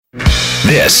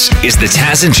This is the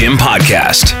Taz and Jim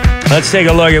podcast. Let's take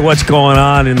a look at what's going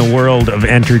on in the world of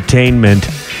entertainment.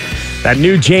 That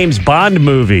new James Bond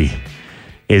movie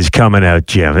is coming out,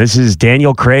 Jim. This is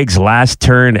Daniel Craig's last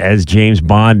turn as James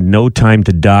Bond, No Time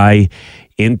to Die,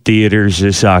 in theaters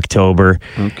this October.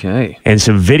 Okay. And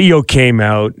some video came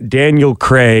out. Daniel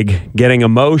Craig getting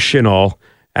emotional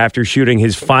after shooting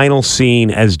his final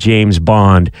scene as James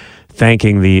Bond,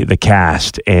 thanking the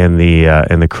cast and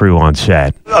the crew on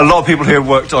set. A lot of people here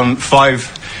worked on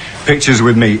 5 pictures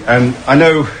with me, and I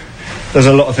know there's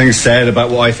a lot of things said about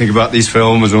what I think about these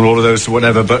films and all of those,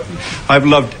 whatever, but I've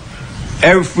loved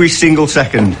every single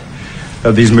second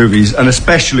of these movies, and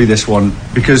especially this one,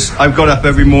 because I've got up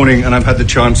every morning and I've had the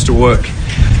chance to work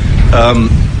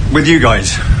with you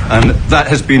guys, and that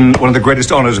has been one of the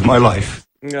greatest honors of my life.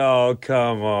 Oh,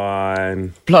 come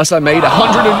on. Plus, I made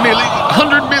 $100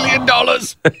 million.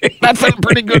 That felt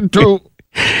pretty good, too.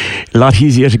 A lot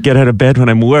easier to get out of bed when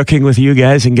I'm working with you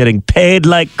guys and getting paid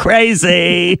like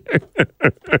crazy.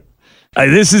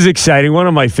 This is exciting. One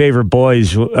of my favorite one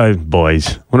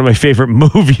of my favorite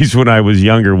movies when I was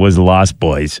younger was Lost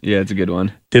Boys. Yeah, it's a good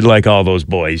one. Did like all those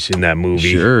boys in that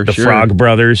movie. Sure, The Frog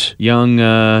Brothers. Young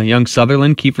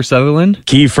Sutherland, Kiefer Sutherland.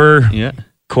 Kiefer. Yeah.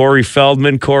 Corey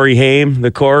Feldman, Corey Haim, the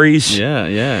Coreys.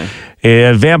 Yeah.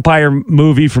 A vampire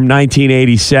movie from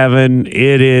 1987.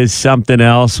 It is something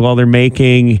else. Well, they're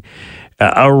making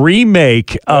a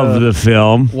remake of the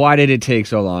film. Why did it take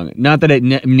so long? Not that it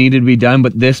needed to be done,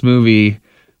 but this movie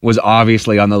was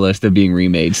obviously on the list of being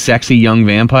remade. Sexy Young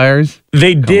Vampires.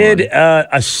 They did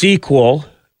a sequel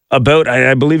about,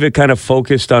 I believe it kind of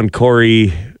focused on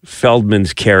Corey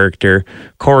Feldman's character,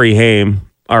 Corey Haim.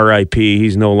 R.I.P.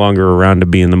 He's no longer around to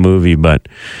be in the movie, but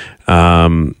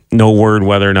no word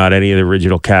whether or not any of the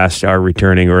original cast are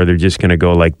returning, or they're just going to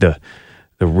go like the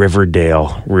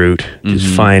Riverdale route.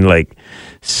 Just find like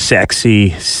sexy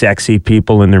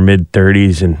people in their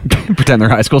mid-30s and pretend they're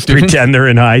high school students. Pretend they're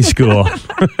in high school.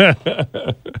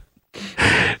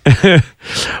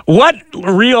 What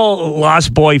real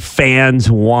Lost Boy fans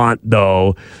want,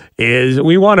 though, is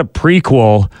we want a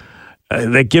prequel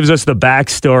that gives us the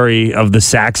backstory of the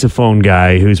saxophone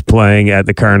guy who's playing at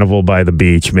the carnival by the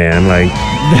beach, man. Like,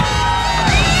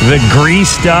 the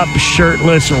greased up,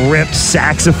 shirtless, ripped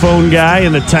saxophone guy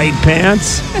in the tight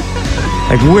pants.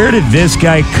 Like, where did this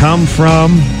guy come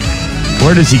from?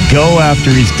 Where does he go after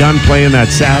he's done playing that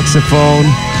saxophone?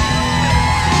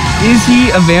 Is he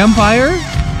a vampire?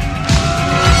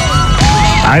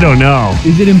 I don't know.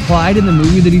 Is it implied in the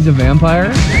movie that he's a vampire?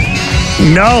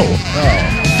 No.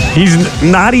 Oh. He's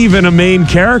not even a main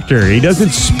character. He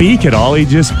doesn't speak at all. He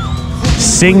just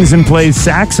sings and plays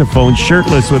saxophone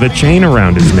shirtless with a chain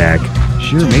around his neck.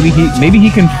 Sure, maybe he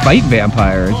can fight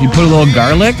vampires. You put a little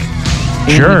garlic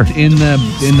in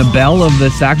the bell of the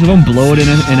saxophone, blow it in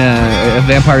a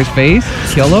vampire's face,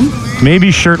 kill him. Maybe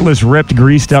shirtless, ripped,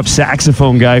 greased up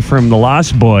saxophone guy from the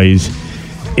Lost Boys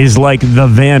is like the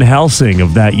Van Helsing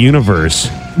of that universe.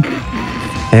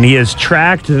 And he has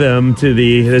tracked them to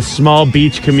this small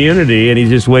beach community, and he's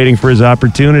just waiting for his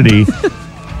opportunity.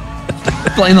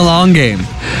 Playing the long game.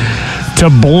 To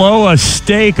blow a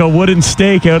wooden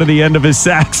stake out of the end of his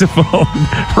saxophone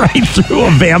right through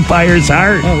a vampire's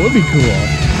heart. Oh, it would be cool.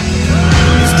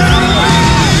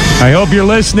 I hope you're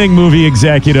listening, movie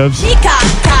executives.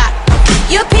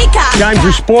 Time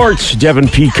for sports. Devin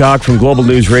Peacock from Global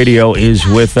News Radio is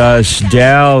with us.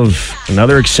 Dev,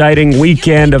 another exciting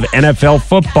weekend of NFL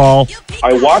football.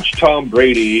 I watched Tom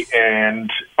Brady,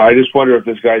 and I just wonder if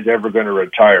this guy's ever going to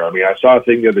retire. I mean, I saw a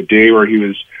thing the other day where he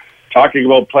was talking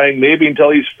about playing maybe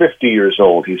until he's 50 years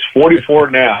old. He's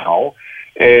 44 now,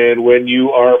 and when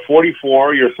you are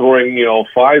 44, you're throwing,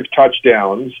 5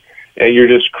 touchdowns, and you're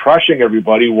just crushing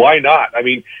everybody. Why not? I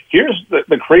mean, here's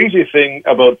the crazy thing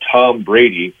about Tom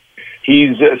Brady.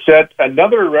 He's set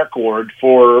another record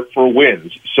for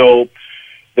wins. So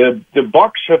the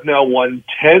Bucs have now won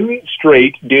 10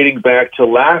 straight, dating back to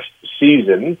last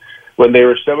season when they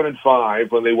were 7-5,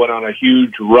 when they went on a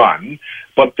huge run.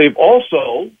 But they've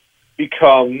also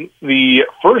become the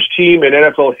first team in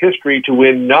NFL history to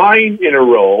win 9 in a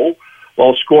row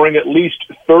while scoring at least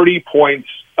 30 points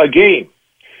a game.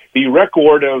 The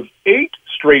record of 8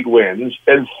 straight wins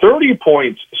and 30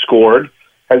 points scored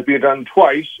has been done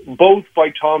twice, both by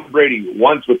Tom Brady,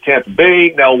 once with Tampa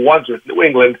Bay, now once with New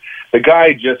England. The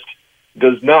guy just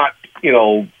does not,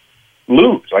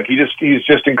 lose. Like he's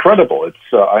just incredible. It's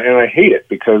and I hate it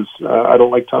because I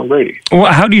don't like Tom Brady. Well,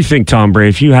 how do you think Tom Brady,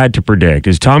 if you had to predict,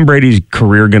 is Tom Brady's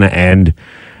career going to end?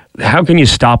 How can you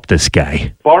stop this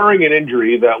guy? Barring an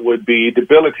injury that would be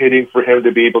debilitating for him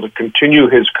to be able to continue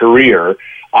his career,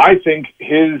 I think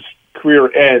his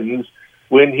career ends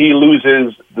when he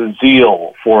loses the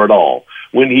zeal for it all,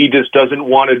 when he just doesn't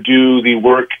want to do the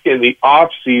work in the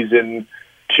off season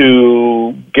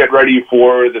to get ready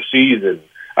for the season.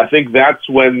 I think that's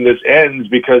when this ends,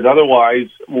 because otherwise,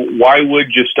 why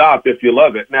would you stop if you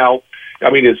love it? Now, I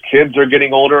mean, his kids are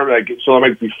getting older, so there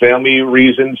might be family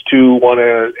reasons to want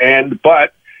to end,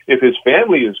 but if his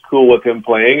family is cool with him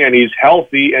playing and he's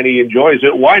healthy and he enjoys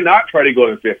it, why not try to go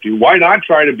to 50? Why not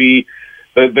try to be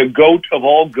the GOAT of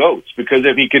all GOATs? Because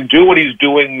if he can do what he's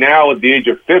doing now at the age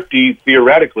of 50,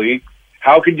 theoretically,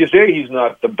 how can you say he's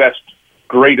not the best,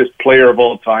 greatest player of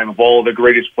all time, of all the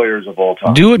greatest players of all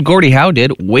time? Do what Gordie Howe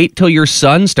did. Wait till your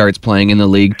son starts playing in the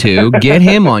league too. Get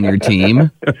him on your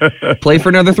team. Play for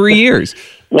another 3 years.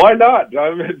 Why not?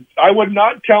 I would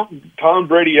not count Tom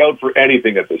Brady out for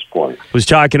anything at this point. I was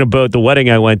talking about the wedding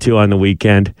I went to on the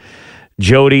weekend.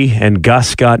 Jody and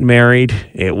Gus got married.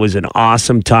 It was an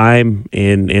awesome time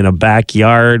in a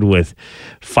backyard with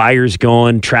fires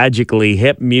going, tragically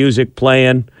hip music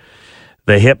playing,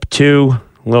 the hip 2,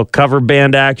 little cover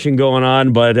band action going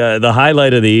on. But the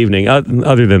highlight of the evening,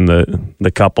 other than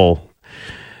the couple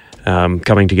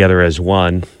coming together as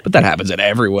one. But that happens at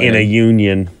every wedding. In a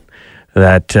union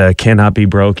that cannot be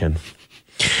broken.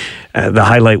 The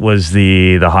highlight was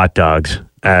the hot dogs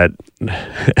at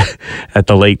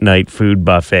the late night food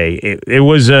buffet. It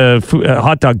was a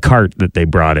hot dog cart that they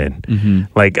brought in,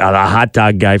 like a hot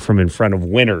dog guy from in front of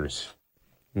Winners,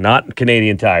 not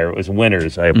Canadian Tire. It was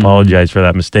Winners. I apologize for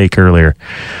that mistake earlier,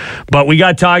 but we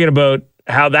got talking about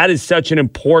how that is such an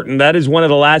important. That is one of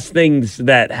the last things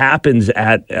that happens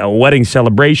at a wedding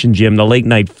celebration, Jim. The late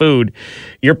night food.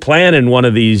 You're planning one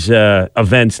of these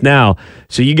events now,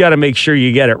 so you got to make sure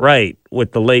you get it right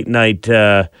with the late night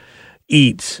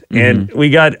eats. And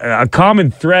we got a common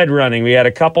thread running. We had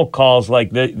a couple calls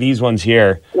like these ones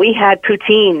here. We had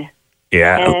poutine.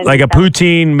 Yeah, and, like a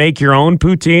poutine, make your own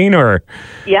poutine, or?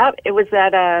 Yeah, it was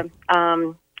at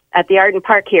the Arden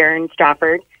Park here in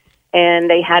Stratford, and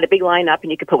they had a big lineup,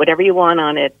 and you could put whatever you want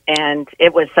on it, and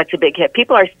it was such a big hit.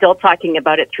 People are still talking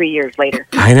about it 3 years later.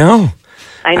 I know.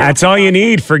 That's all you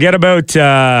need. Forget about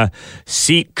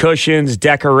seat cushions,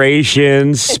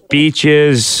 decorations,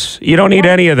 speeches. You don't need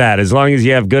any of that as long as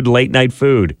you have good late night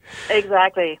food.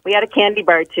 Exactly. We had a candy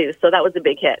bar too, so that was a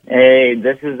big hit. Hey,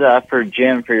 this is for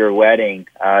Jim for your wedding.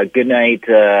 Good night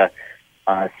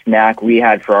snack we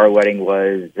had for our wedding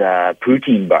was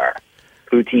poutine bar.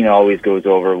 Poutine always goes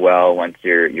over well once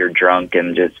you're drunk,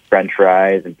 and just French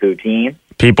fries and poutine.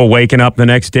 People waking up the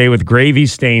next day with gravy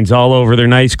stains all over their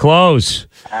nice clothes.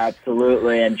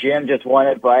 Absolutely. And Jim, just one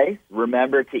advice,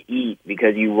 remember to eat,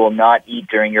 because you will not eat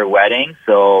during your wedding.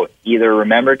 So either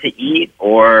remember to eat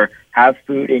or have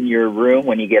food in your room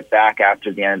when you get back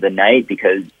after the end of the night,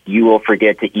 because you will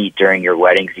forget to eat during your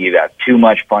wedding, so you have too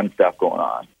much fun stuff going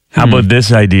on. How about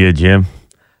this idea, Jim?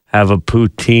 Have a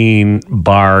poutine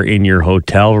bar in your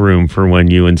hotel room for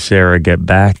when you and Sarah get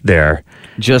back there.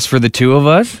 Just for the two of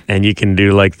us? And you can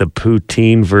do like the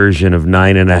poutine version of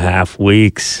 9.5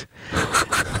 Weeks.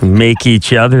 Make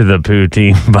each other the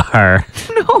poutine bar.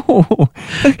 No.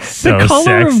 So the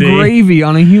color sexy. of gravy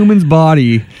on a human's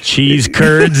body. Cheese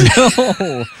curds.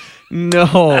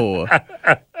 No,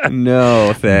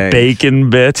 thanks. Bacon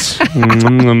bits.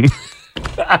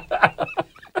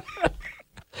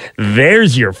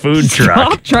 There's your food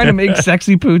truck. Stop trying to make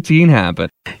sexy poutine happen.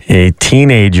 A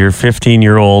teenager,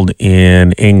 15-year-old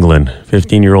in England,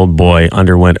 15-year-old boy,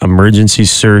 underwent emergency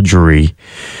surgery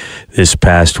this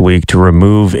past week to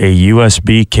remove a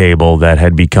USB cable that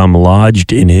had become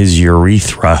lodged in his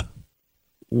urethra.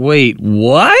 Wait,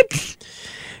 what?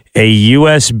 A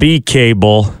USB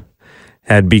cable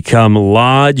had become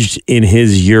lodged in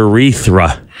his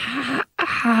urethra.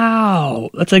 How?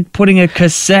 That's like putting a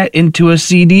cassette into a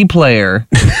CD player.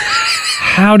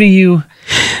 How do you...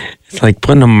 It's like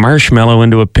putting a marshmallow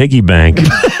into a piggy bank.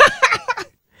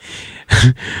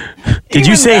 Did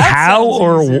you say how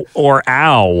or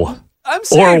ow? I'm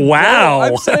saying, or wow? No,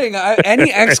 I'm saying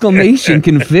any exclamation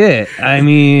can fit. I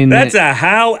mean... That's a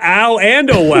how, ow, and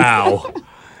a wow.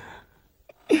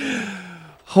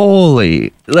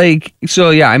 Holy,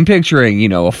 so yeah, I'm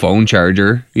picturing, a phone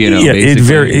charger, Yeah,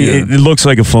 it looks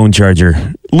like a phone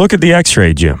charger. Look at the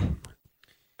x-ray, Jim.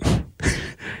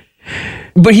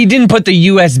 But he didn't put the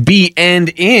USB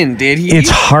end in, did he? It's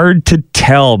hard to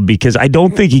tell because I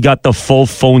don't think he got the full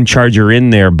phone charger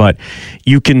in there, but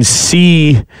you can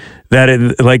see that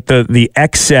the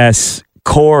excess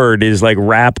cord is like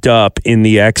wrapped up in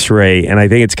the x-ray, and I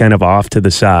think it's kind of off to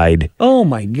the side. Oh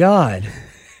my God.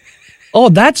 Oh,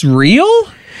 that's real?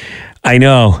 I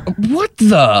know. What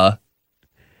the?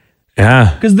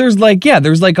 Yeah. Because there's like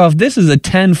off. This is a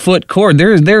 10-foot cord.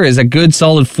 There is a good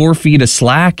solid 4 feet of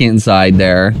slack inside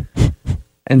there,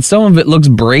 and some of it looks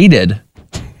braided.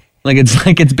 Like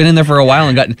it's been in there for a while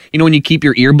and got, when you keep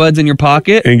your earbuds in your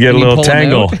pocket and get a little pull them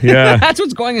tangle. out? Yeah. That's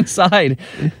what's going inside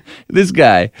this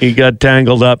guy. He got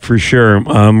tangled up for sure.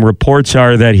 Reports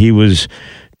are that he was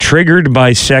triggered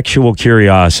by sexual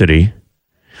curiosity.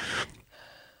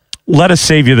 Let us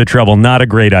save you the trouble. Not a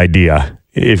great idea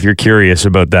if you're curious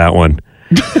about that one.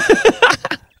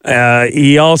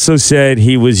 He also said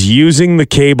he was using the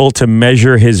cable to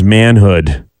measure his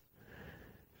manhood.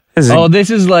 This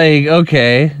is like,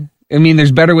 okay. I mean,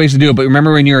 there's better ways to do it, but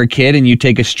remember when you were a kid and you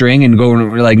take a string and go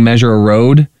and like measure a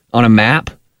road on a map?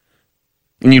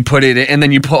 And you put it in, and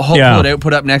then you pull it out,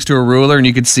 put it up next to a ruler, and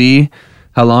you could see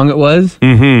how long it was?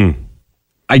 Mm-hmm.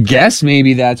 I guess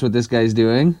maybe that's what this guy's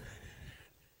doing.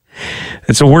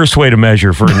 It's the worst way to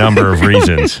measure for a number of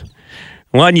reasons.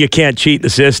 One, you can't cheat the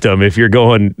system if you're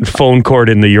going phone cord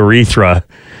in the urethra.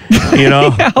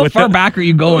 How far back are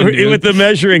you going, dude? With the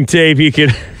measuring tape, you can...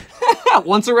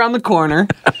 Once around the corner.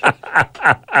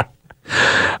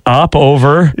 Up,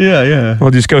 over. Yeah.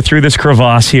 We'll just go through this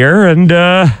crevasse here, and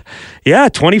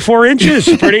 24 inches.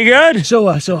 Pretty good. So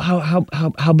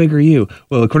how big are you?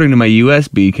 Well, according to my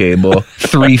USB cable,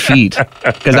 3 feet.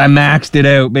 Because I maxed it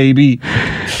out, baby.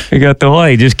 You got the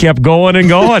way. Just kept going and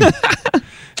going.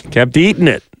 Kept eating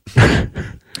it.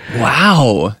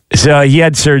 Wow. So he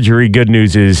had surgery. Good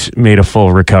news is made a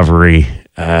full recovery.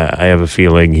 I have a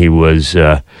feeling he was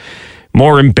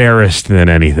more embarrassed than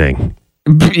anything.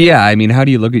 Yeah, I mean, how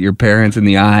do you look at your parents in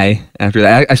the eye after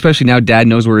that? Especially now Dad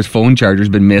knows where his phone charger's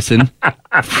been missing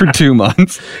for 2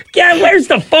 months. Yeah, where's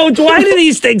the phones? Why do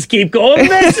these things keep going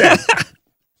missing?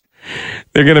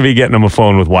 They're going to be getting him a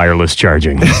phone with wireless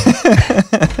charging.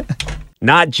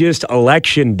 Not just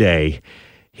Election Day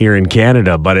here in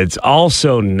Canada, but it's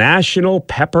also National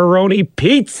Pepperoni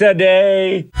Pizza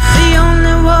Day. The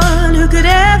only one who could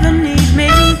ever need me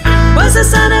was the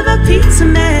son of a pizza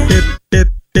man.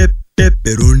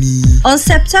 Pepperoni. On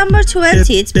September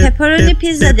 20th, Pepperoni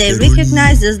Pizza Day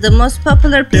recognizes the most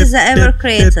popular pizza ever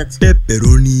created.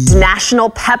 Pepperoni.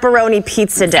 National Pepperoni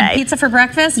Pizza Day. Pizza for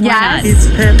breakfast? Yes. It's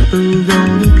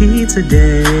Pepperoni Pizza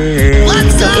Day.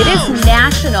 So it is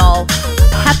National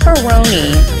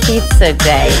Pepperoni Pizza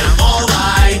Day. All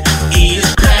I eat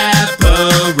is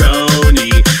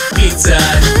pepperoni pizza.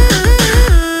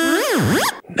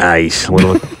 Nice.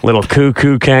 Little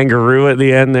cuckoo kangaroo at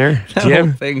the end there. That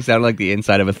whole thing sounded like the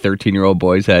inside of a 13-year-old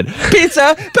boy's head.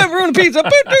 Pizza! Pepperoni pizza!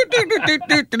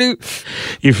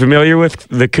 You familiar with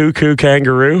the cuckoo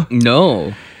kangaroo?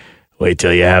 No. Wait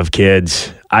till you have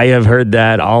kids. I have heard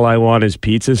that All I Want Is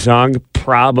Pizza song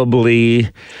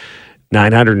probably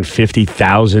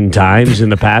 950,000 times in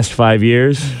the past 5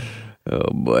 years. Oh,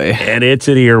 boy. And it's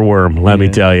an earworm, let me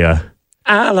tell you.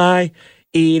 All I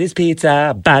eat is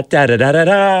pizza,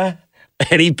 ba-da-da-da-da-da.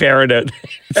 Any parent out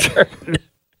there.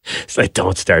 It's like,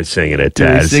 don't start singing it, Do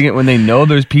Taz. they sing it when they know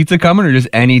there's pizza coming or just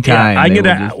any time?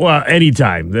 Yeah,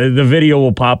 anytime. The video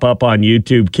will pop up on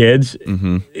YouTube Kids.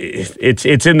 Mm-hmm.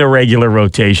 It's in the regular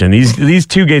rotation. These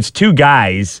two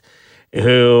guys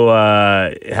who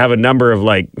have a number of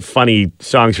like funny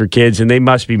songs for kids, and they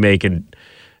must be making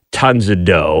tons of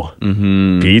dough,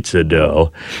 pizza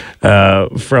dough,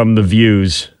 from the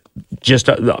views, just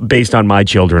based on my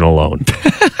children alone.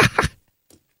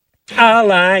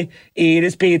 All I eat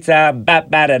is pizza.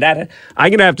 Ba-ba-da-da-da. I'm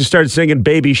going to have to start singing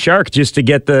Baby Shark just to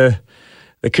get the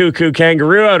cuckoo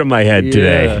kangaroo out of my head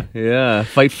today. Yeah.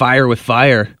 Fight fire with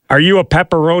fire. Are you a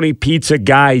pepperoni pizza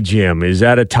guy, Jim? Is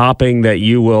that a topping that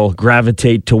you will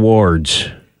gravitate towards?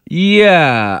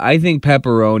 Yeah, I think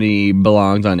pepperoni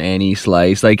belongs on any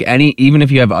slice. Even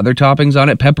if you have other toppings on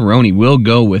it, pepperoni will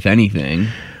go with anything.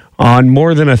 On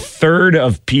more than a third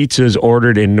of pizzas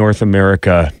ordered in North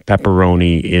America,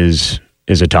 pepperoni is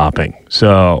a topping.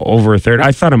 So over a third.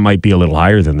 I thought it might be a little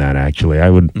higher than that, actually.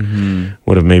 I would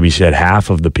have maybe said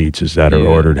half of the pizzas that are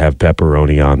ordered have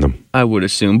pepperoni on them. I would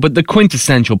assume. But the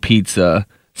quintessential pizza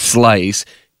slice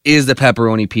is the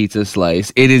pepperoni pizza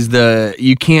slice. It is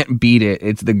you can't beat it.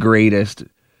 It's the greatest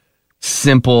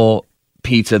simple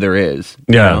pizza there is.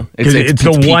 Yeah. It's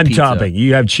the one pizza. topping.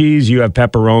 You have cheese, you have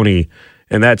pepperoni.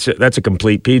 And that's a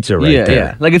complete pizza right there.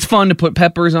 Yeah. Like, it's fun to put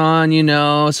peppers on,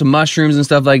 some mushrooms and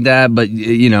stuff like that, but,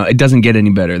 it doesn't get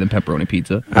any better than pepperoni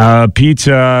pizza.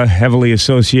 Pizza heavily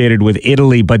associated with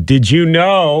Italy, but did you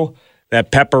know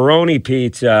that pepperoni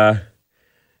pizza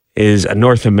is a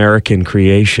North American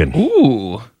creation?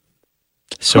 Ooh.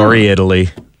 Sorry, Italy.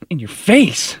 In your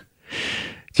face.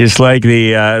 Just like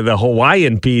the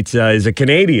Hawaiian pizza is a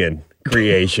Canadian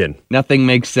creation. Nothing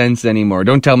makes sense anymore.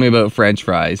 Don't tell me about French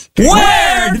fries.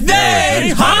 Where'd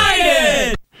they hide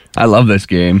it? I love this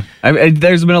game.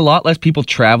 There's been a lot less people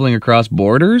traveling across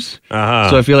borders, so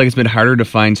I feel like it's been harder to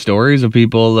find stories of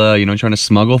people, trying to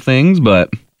smuggle things.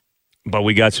 But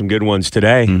we got some good ones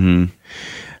today.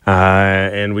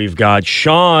 And we've got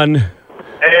Sean.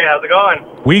 Hey, how's it going?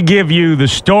 We give you the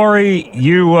story.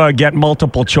 You get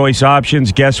multiple choice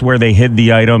options. Guess where they hid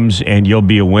the items, and you'll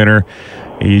be a winner.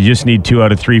 You just need 2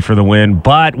 out of 3 for the win.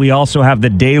 But we also have the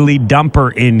Daily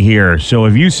Dumper in here. So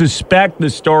if you suspect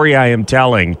the story I am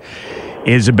telling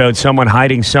is about someone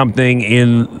hiding something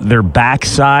in their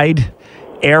backside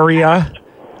area,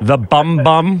 the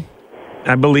bum,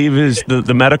 I believe is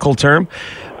the medical term,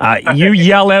 you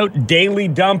yell out Daily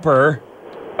Dumper,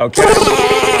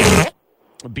 okay,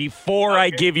 before I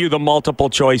give you the multiple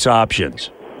choice options.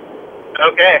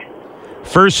 Okay.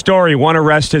 First story, one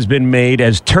arrest has been made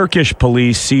as Turkish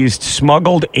police seized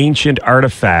smuggled ancient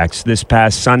artifacts this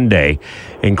past Sunday,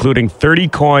 including 30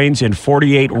 coins and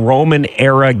 48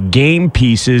 Roman-era game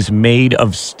pieces made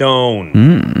of stone.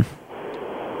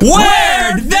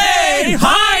 Where'd they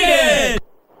hide it?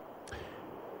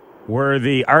 Were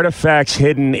the artifacts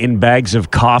hidden in bags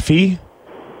of coffee,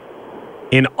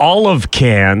 in olive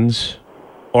cans,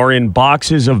 or in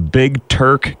boxes of Big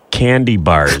Turk candy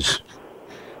bars?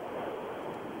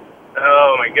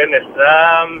 Oh my goodness.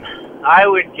 I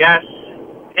would guess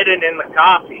hidden in the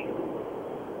coffee.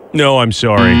 No, I'm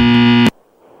sorry.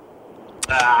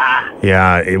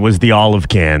 Yeah, it was the olive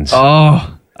cans.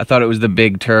 Oh, I thought it was the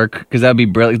Big Turk, because that'd be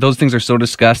brilliant. Those things are so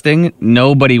disgusting.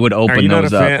 Nobody would open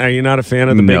those up. Are you not a fan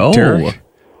of the Big Turk?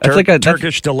 That's like a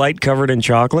Turkish delight covered in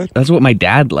chocolate. That's what my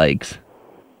dad likes.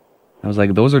 I was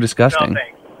like, those are disgusting. No,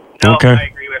 thanks. No, Okay. I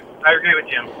agree with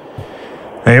Jim.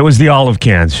 It was the olive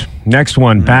cans. Next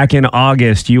one. Back in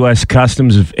August, U.S.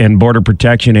 Customs and Border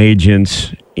Protection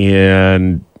agents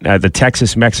at the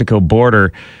Texas-Mexico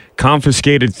border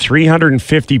confiscated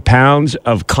 350 pounds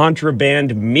of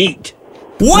contraband meat.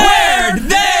 Where'd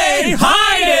they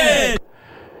hide it?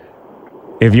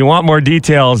 If you want more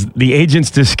details, the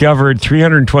agents discovered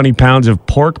 320 pounds of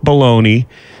pork bologna,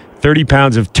 30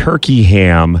 pounds of turkey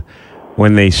ham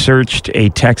when they searched a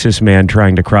Texas man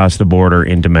trying to cross the border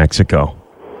into Mexico.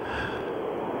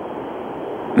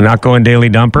 Not going Daily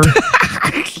Dumper? No,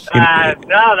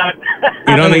 that.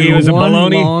 You don't think he was a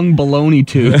bologna? Long bologna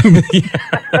tube.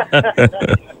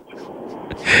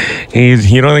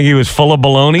 You don't think he was full of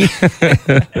bologna?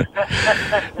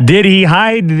 Did he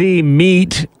hide the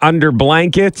meat under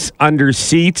blankets, under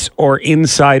seats, or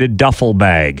inside a duffel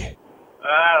bag?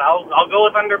 I'll go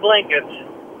with under blankets.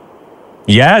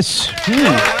 Yes.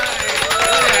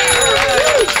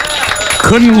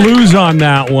 Couldn't lose on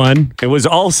that one. It was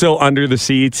also under the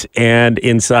seats and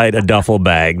inside a duffel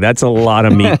bag. That's a lot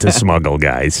of meat to smuggle,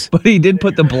 guys. But he did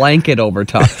put the blanket over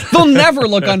top. They'll never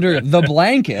look under the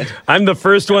blanket. I'm the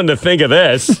first one to think of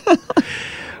this.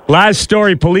 Last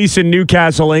story, police in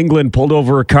Newcastle, England pulled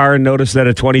over a car and noticed that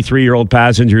a 23-year-old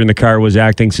passenger in the car was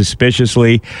acting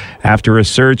suspiciously. After a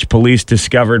search, police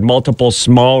discovered multiple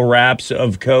small wraps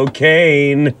of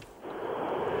cocaine.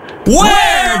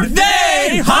 Where'd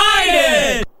they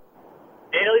hide it?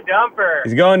 Daily Dumper.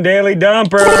 He's going Daily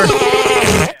Dumper.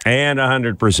 And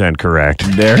 100% correct.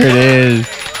 There it is.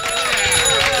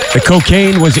 The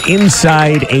cocaine was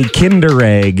inside a Kinder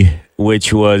Egg,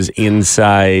 which was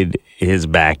inside his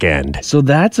back end. So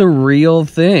that's a real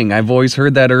thing. I've always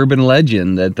heard that urban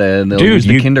legend that they'll use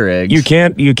the Kinder Eggs. You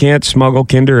can't smuggle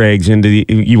Kinder Eggs into the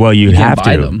you have to.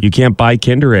 Buy them. You can't buy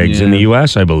Kinder Eggs in the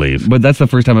US, I believe. But that's the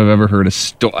first time I've ever heard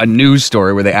a news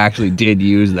story where they actually did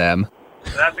use them.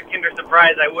 That's a Kinder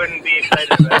Surprise I wouldn't be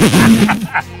excited about.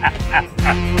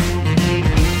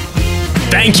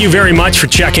 Thank you very much for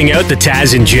checking out the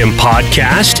Taz and Jim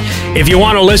podcast. If you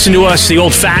want to listen to us the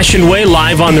old-fashioned way,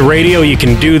 live on the radio, you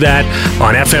can do that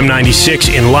on FM 96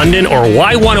 in London or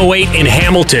Y108 in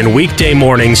Hamilton, weekday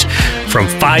mornings from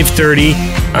 5:30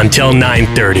 until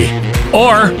 9:30.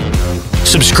 Or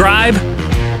subscribe,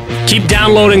 keep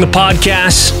downloading the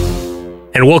podcasts,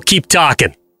 and we'll keep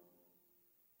talking.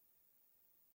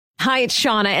 Hi, it's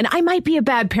Shauna, and I might be a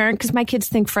bad parent because my kids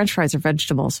think French fries are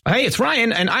vegetables. Hey, it's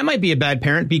Ryan, and I might be a bad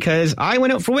parent because I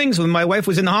went out for wings when my wife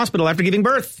was in the hospital after giving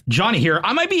birth. Johnny here.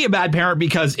 I might be a bad parent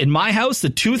because in my house,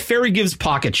 the tooth fairy gives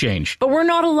pocket change. But we're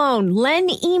not alone. Len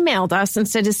emailed us and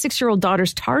said his 6-year-old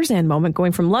daughter's Tarzan moment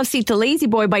going from love seat to lazy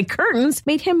boy by curtains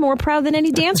made him more proud than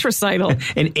any dance recital.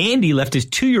 And Andy left his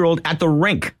 2-year-old at the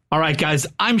rink. All right, guys,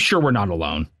 I'm sure we're not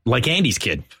alone. Like Andy's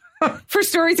kid. For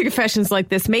stories and confessions like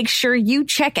this, make sure you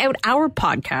check out our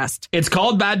podcast. It's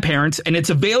called Bad Parents, and it's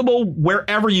available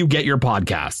wherever you get your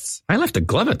podcasts. I left a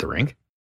glove at the rink.